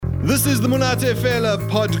This is the Monate Fela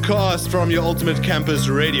podcast from your ultimate campus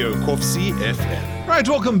radio, Kovsie FM. Right,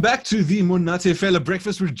 welcome back to the Monate Fela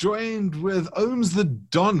breakfast. We're joined with Ohms the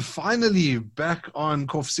Don, finally back on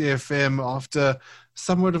Kovsie FM after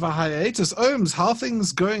somewhat of a hiatus. Ohms, how are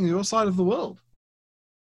things going on your side of the world?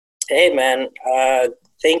 Hey, man.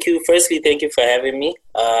 Thank you. Firstly, thank you for having me.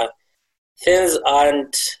 Things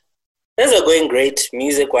are going great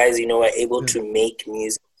music-wise. We're able to make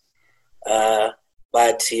music.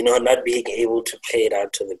 But, not being able to play it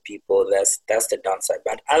out to the people, that's the downside.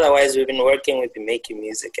 But otherwise, we've been making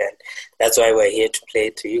music, and that's why we're here to play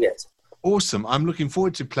it to you guys. Awesome. I'm looking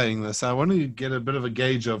forward to playing this. I want to get a bit of a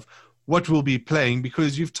gauge of what we'll be playing,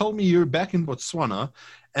 because you've told me you're back in Botswana,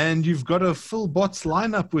 and you've got a full Bots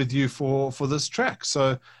lineup with you for this track.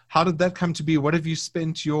 So how did that come to be? What have you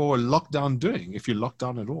spent your lockdown doing, if you're locked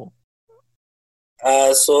down at all?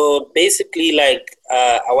 So basically,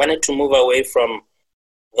 I wanted to move away from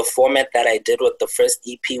the format that I did with the first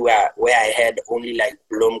EP where I had only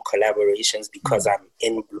Bloom collaborations because I'm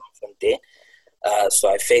in Bloemfontein. So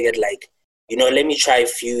I figured let me try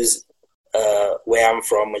fuse where I'm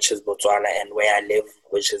from, which is Botswana, and where I live,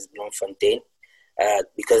 which is Bloemfontein,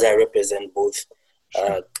 because I represent both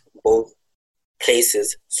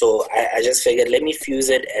places. So I just figured let me fuse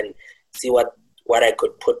it and see what I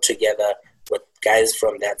could put together with guys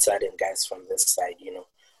from that side and guys from this side,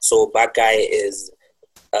 So Bakai is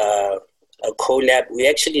a collab. We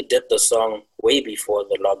actually did the song way before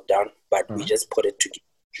the lockdown, but we just put it together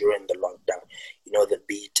during the lockdown. The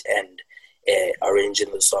beat and arranging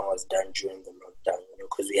the song was done during the lockdown,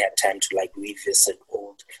 because we had time to revisit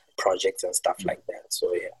old projects and stuff like that.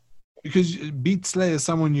 So yeah. Because Beat Slay is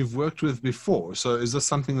someone you've worked with before, so is this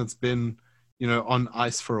something that's been, on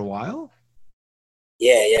ice for a while?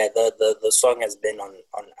 Yeah. The song has been on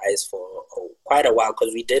ice for quite a while,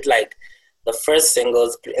 because we did the first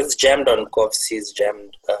singles. It's jammed on Kovsie, it's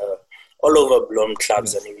jammed all over Bloom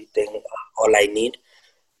clubs and everything. All I Need.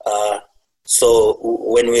 So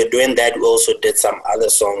when we were doing that, we also did some other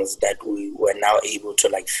songs that we were now able to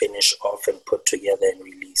finish off and put together and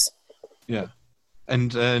release. Yeah.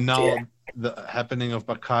 And now the happening of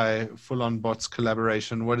Bakai full-on Bots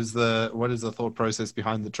collaboration, what is the thought process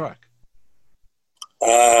behind the track?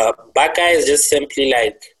 Bakai is just simply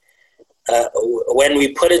when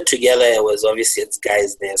we put it together, it was obviously it's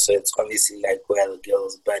guys there, so it's obviously where are the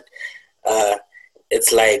girls, but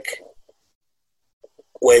it's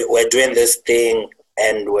we're doing this thing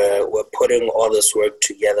and we're putting all this work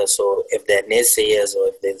together. So if there are naysayers or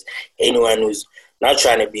if there's anyone who's not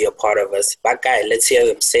trying to be a part of us, Bakai, let's hear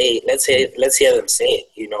them say it. Let's hear them say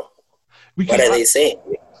it. Because what are they saying?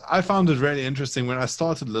 I found it really interesting when I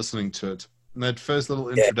started listening to it. In that first little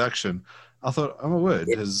introduction, I thought, oh my word,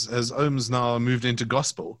 has Ohms now moved into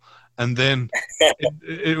gospel? And then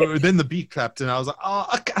then the beat clapped, and I was like,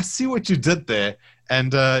 oh, I see what you did there.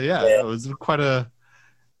 And it was quite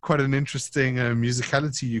an interesting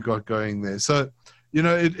musicality you got going there. So,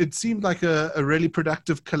 it seemed like a really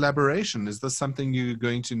productive collaboration. Is this something you're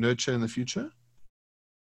going to nurture in the future?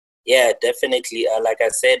 Yeah, definitely. Like I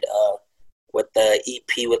said, with the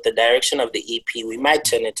EP, with the direction of the EP, we might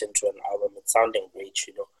turn it into an album. It's sounding great,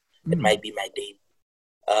 It might be my debut.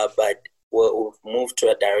 But we'll move to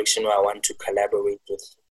a direction where I want to collaborate with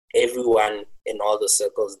everyone in all the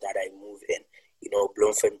circles that I move in.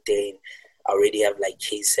 Bloemfontein, I already have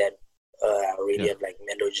KSET, I already have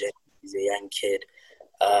Melogen, he's a young kid.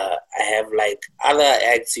 I have other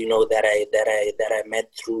acts, that I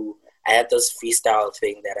met through. I had this freestyle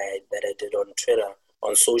thing that I did on Twitter,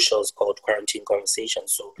 on socials, called Quarantine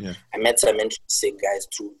Conversations. So I met some interesting guys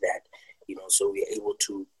through that, so we're able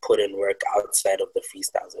to put in work outside of the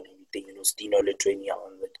freestyles and everything. Stino Lithuania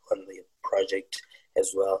on the project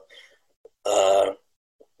as well. So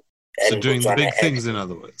doing the big things, in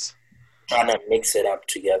other words. Trying to mix it up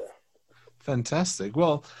together. Fantastic.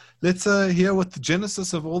 Well, let's hear what the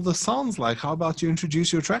genesis of all this sounds like. How about you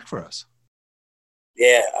introduce your track for us?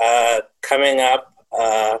 Yeah, coming up,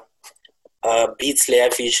 Beat Slayer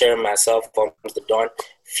featuring myself, Ohms the Don,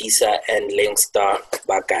 Fisa, and Linkstar,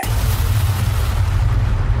 Bakai.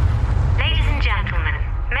 Ladies and gentlemen,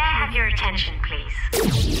 may I have your attention, please?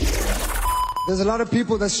 There's a lot of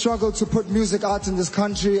people that struggle to put music out in this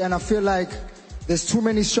country, and I feel like there's too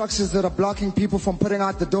many structures that are blocking people from putting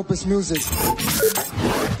out the dopest music.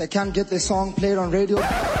 They can't get their song played on radio.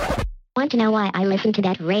 Want to know why I listen to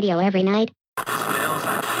that radio every night?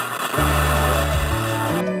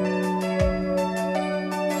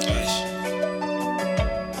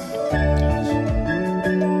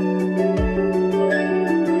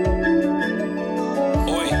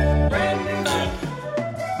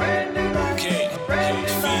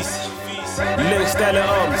 Lil Stella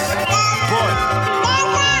Ums. Boy,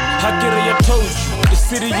 Hakira, I told you, the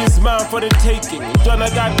city is mine for the taking. Donna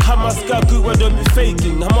got Hamaskaku, I don't be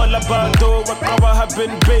faking. I'm all about though, what I have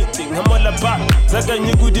been baking. I'm all about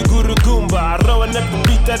Zakanyugudi Guru Goomba. I roll up the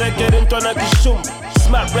beat that I get into Nakishumba.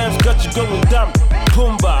 Smart rams got you going dumb.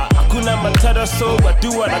 Pumba, Akuna Matata, so I do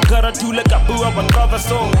what I gotta do like a boo, I cover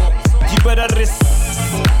so. You better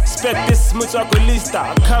respect this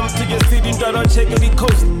muchakulista. Come to your city, don't check the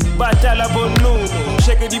coast. Batala Bonuno,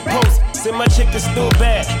 check the post. Say my chick is still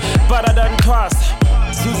bad, better than twice.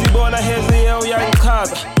 Susie Bona has a young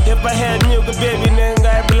cause. If I had new baby, then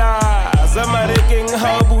I blast. I'm a wrecking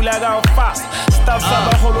how like I'm fast. Stop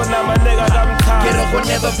a hole now, my nigga, I'm tired. Get up, we're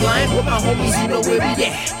never blind. With my homies, you know where we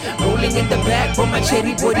at. Rolling in the back, for my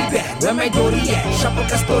cherry body back. Where my dory at?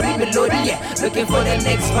 Shopaka story, melody at. Looking for the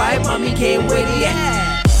next vibe, mommy can't wait yet.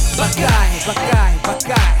 Bakai, Bakai,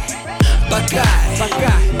 Bakai. Bakai,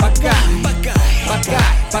 Bakai, Bakai. Bakai,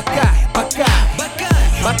 Bakai, Bakai.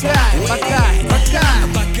 Bakai, Bakai,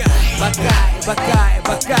 Bakai.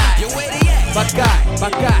 Bakai,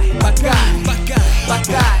 Bakai, Bakai.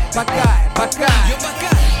 Bakai, Bakai, Bakai.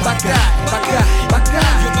 Bakai, Bakai, Bakai.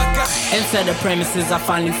 Inside the premises, I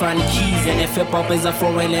finally find the keys. And if hip-hop is a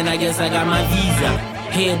foreign, then I guess I got my visa.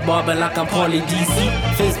 Head bobbing like I'm Pauly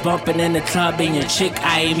DC. Fist bumping in the club and your chick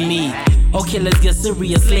eyeing me. Okay, let's get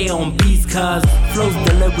serious, lay on beats, cuz flow's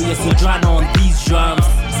delirious, so drown on these drums.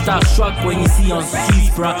 Starstruck when you see on streets,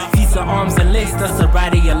 bruh. Feast of arms and legs, that's the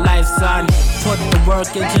ride of your life, son. Put the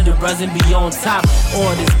work into the buzz and be on top.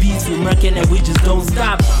 All this beats we murking and we just don't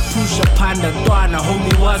stop. Push upon the door, now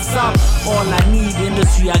homie, what's up? All I need,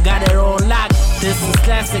 industry, I got it all locked. This is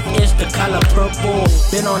classic-ish, the color purple.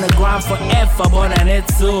 Been on the ground forever, but I need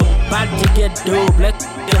to. About to get dope, let's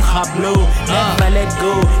get hot blue. Never let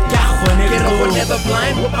go, get up, we're never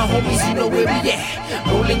blind. With my homies, you know where we at.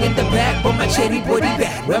 Rolling in the back, but my cherry body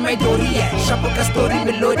back. Where my dory at? Shopaka story,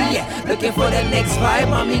 melody at. Looking for the next vibe,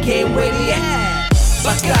 mommy can't wait yet.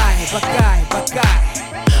 Bakai, Bakai, Bakai.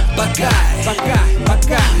 Bakai, Bakai,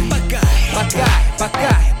 Bakai. Bakai,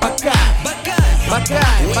 Bakai, Bakai.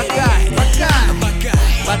 Bakai, Bakai, Bakai.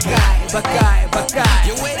 Bakai, Bakai, Bakai.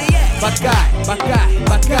 Bakai, Bakai,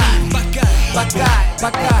 Bakai.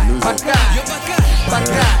 Bakai,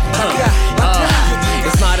 Bakai, Bakai.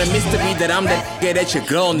 It's not a mystery that I'm the nigga that your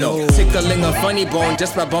girl know. Tickling a funny bone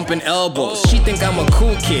just by bumping elbows. She think I'm a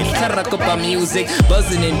cool kid. Karaka music,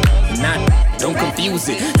 buzzing in, not. Don't confuse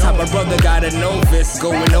it. Top of brother got a novice,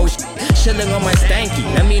 going oh shit. Chilling on my stanky,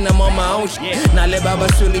 that mean I'm on my own shit. Now let Baba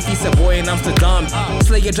Shuli piece a boy in Amsterdam.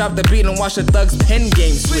 Slayer drop the beat and watch the thugs pen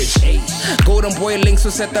game switch. Golden boy links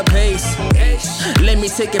will set the pace. Let me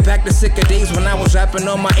take it back to sicker days when I was rapping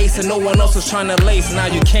on my ace and no one else was trying to lace. Now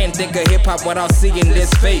you can't think of hip hop without seeing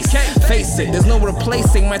this face. Face it, there's no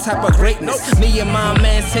replacing my type of greatness. Me and my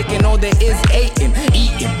man's taking all there is eating,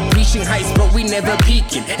 reaching heights, but we never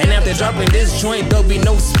peaking. And after dropping this joint, there'll be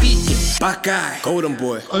no speaking. Bakai, Golden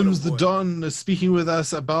Boy. Ohms the Don is speaking with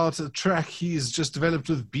us about a track he's just developed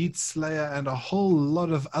with Beat Slayer and a whole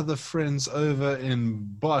lot of other friends over in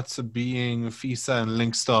Bot, being Fisa and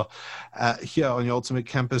Linkstar, here on your Ultimate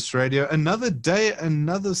Campus Radio. Another day,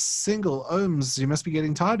 another single. Ohms, you must be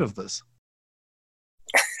getting tired of this.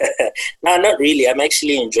 No, not really. I'm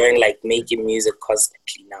actually enjoying like making music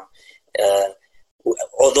constantly now.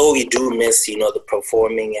 Although we do miss, the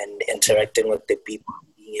performing and interacting with the people,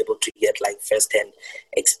 being able to get like first-hand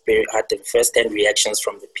experience, first-hand reactions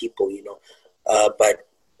from the people, but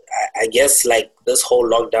I guess like this whole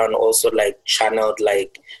lockdown also like channeled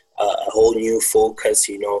like a whole new focus,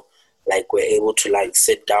 like we're able to like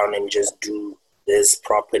sit down and just do this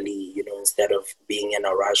properly, instead of being in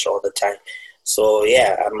a rush all the time. So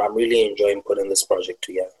yeah, I'm really enjoying putting this project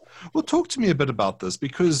together. Well, talk to me a bit about this,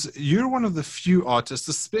 because you're one of the few artists,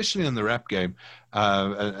 especially in the rap game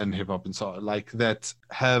and hip hop and so on, like that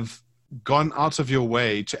have gone out of your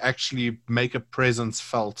way to actually make a presence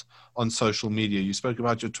felt on social media. You spoke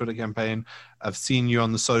about your Twitter campaign. I've seen you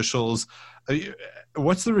on the socials.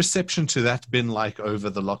 What's the reception to that been like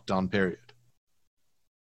over the lockdown period?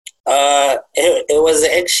 It was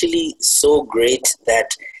actually so great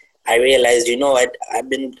that I realized, I've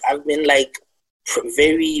been like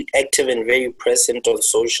very active and very present on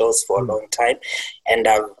socials for a long time, and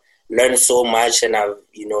I've learned so much, and I've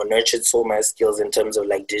nurtured so many skills in terms of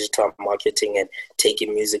like digital marketing and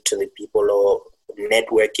taking music to the people, or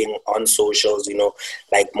networking on socials.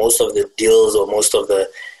 Like most of the deals or most of the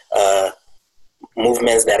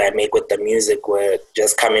movements that I make with the music were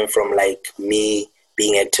just coming from like me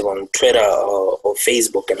being active on Twitter or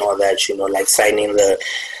Facebook and all that, you know, like signing the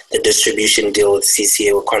distribution deal with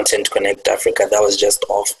CCA or Content Connect Africa. That was just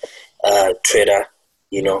off Twitter,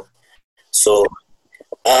 you know. So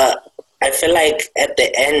I feel like at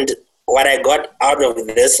the end, what I got out of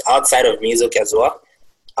this, outside of music as well,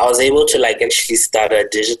 I was able to like actually start a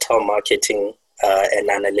digital marketing and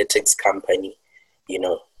analytics company, you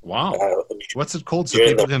know. Wow. What's it called so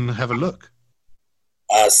people can have a look?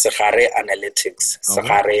 Sagare Analytics.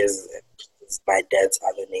 Sagare is my dad's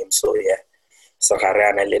other name. So yeah, Sagare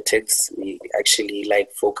Analytics. We actually like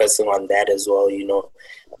focusing on that as well. You know,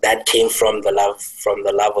 that came from the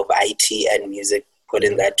love of IT and music.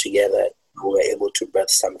 Putting that together, we were able to birth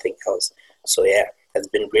something else. So yeah, it's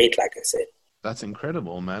been great. Like I said. That's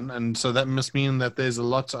incredible, man. And so that must mean that there's a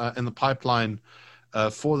lot in the pipeline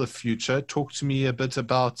for the future. Talk to me a bit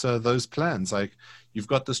about those plans. Like, you've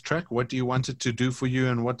got this track. What do you want it to do for you,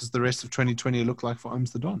 and what does the rest of 2020 look like for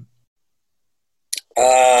Ohms the Don?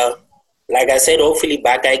 Like I said, hopefully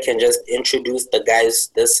Buckeye can just introduce the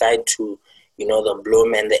guys this side to, you know, the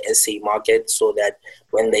Bloom and the SA market, so that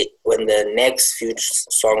when the next few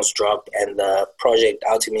songs drop and the project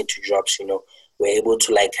ultimately drops, you know, we're able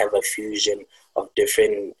to like have a fusion of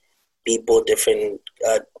different people, different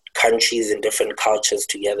countries and different cultures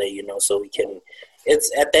together, you know, so we can,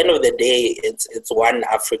 it's at the end of the day, it's one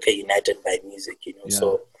Africa united by music, you know. Yeah.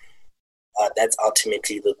 So that's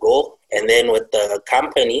ultimately the goal. And then with the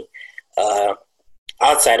company,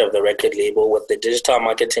 outside of the record label, with the digital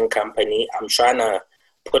marketing company, I'm trying to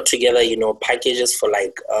put together, you know, packages for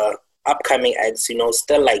like upcoming acts, you know,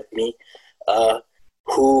 still like me,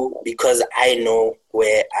 who, because I know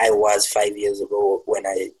where I was 5 years ago when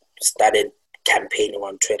I started campaigning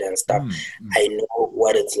on Twitter and stuff. I know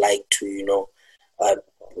what it's like to, you know,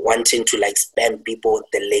 wanting to like spam people with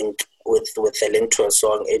the link, with a link to a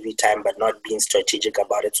song every time, but not being strategic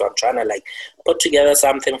about it. So I'm trying to like put together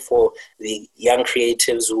something for the young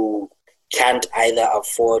creatives who can't either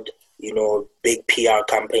afford, you know, big PR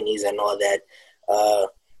companies and all that.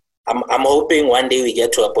 I'm hoping one day we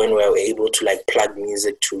get to a point where we're able to like plug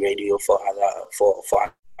music to radio for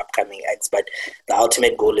upcoming acts. But the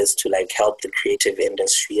ultimate goal is to like help the creative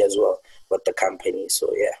industry as well with the company.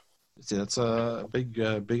 So yeah. See, that's a big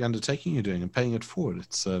undertaking you're doing and paying it forward.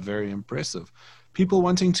 It's very impressive. People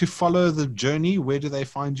wanting to follow the journey, where do they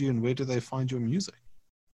find you and where do they find your music?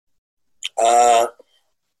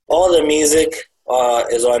 All the music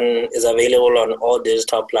is available on all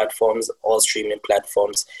digital platforms, all streaming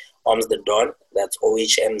platforms. Ohms the Don, that's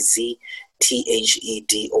OHMZ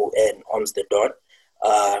THEDON, Ohms the Don.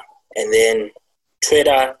 And then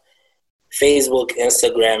Twitter, Facebook,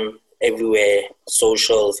 Instagram, everywhere,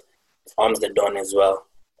 socials, Ohms the Don as well.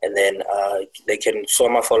 And then they can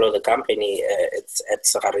follow the company. It's at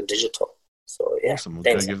Sagare Digital. So yeah, awesome. We're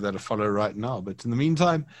going to give that a follow right now. But in the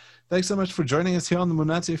meantime, thanks so much for joining us here on the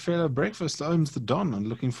Monate Fela Breakfast, Ohms the Don. I'm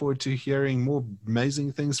looking forward to hearing more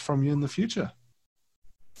amazing things from you in the future.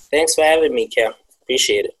 Thanks for having me, Kel.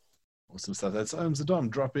 Appreciate it. Awesome stuff. That's Ohms the Don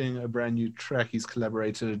dropping a brand new track he's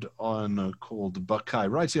collaborated on called Buckeye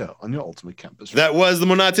right here on your Ultimate Campus. That was the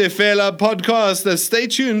Monate Fela podcast. Stay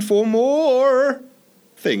tuned for more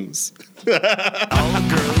things. All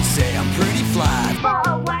the girls say I'm pretty fly.